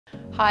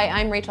Hi,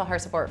 I'm Rachel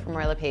Harsaport from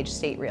Royal LePage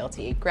State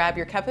Realty. Grab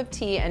your cup of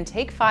tea and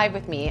take 5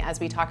 with me as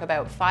we talk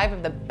about 5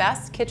 of the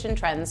best kitchen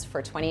trends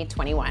for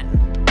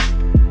 2021.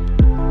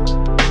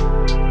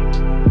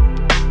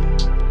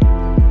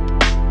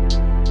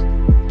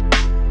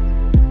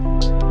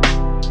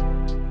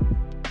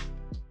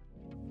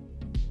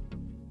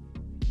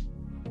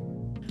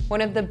 One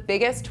of the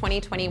biggest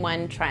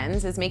 2021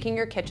 trends is making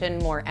your kitchen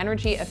more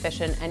energy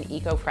efficient and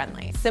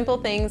eco-friendly. Simple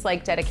things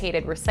like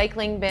dedicated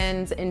recycling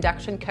bins,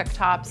 induction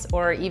cooktops,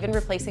 or even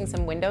replacing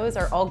some windows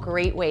are all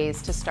great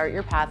ways to start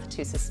your path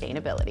to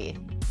sustainability.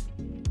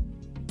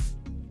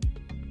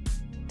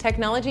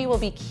 Technology will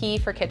be key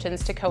for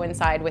kitchens to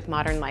coincide with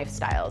modern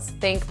lifestyles.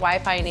 Think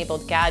Wi-Fi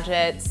enabled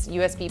gadgets,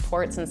 USB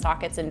ports and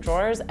sockets in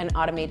drawers, and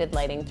automated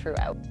lighting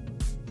throughout.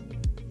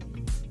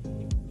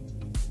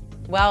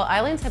 While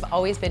islands have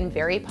always been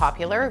very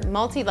popular,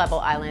 multi-level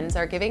islands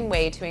are giving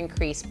way to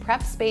increase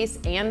prep space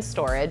and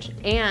storage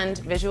and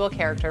visual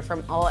character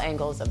from all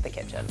angles of the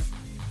kitchen.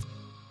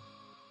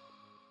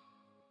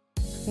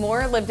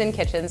 More lived-in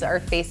kitchens are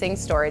facing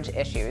storage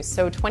issues,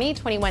 so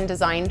 2021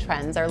 design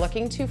trends are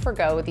looking to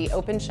forgo the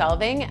open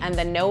shelving and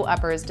the no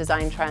uppers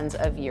design trends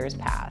of years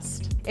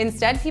past.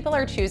 Instead, people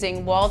are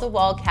choosing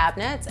wall-to-wall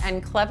cabinets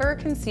and clever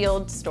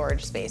concealed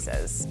storage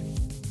spaces.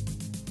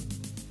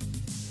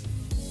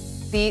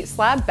 The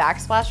slab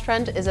backsplash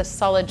trend is a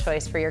solid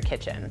choice for your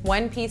kitchen.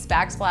 One-piece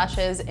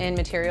backsplashes in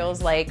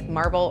materials like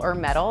marble or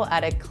metal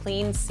add a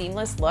clean,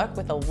 seamless look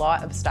with a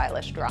lot of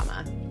stylish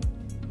drama.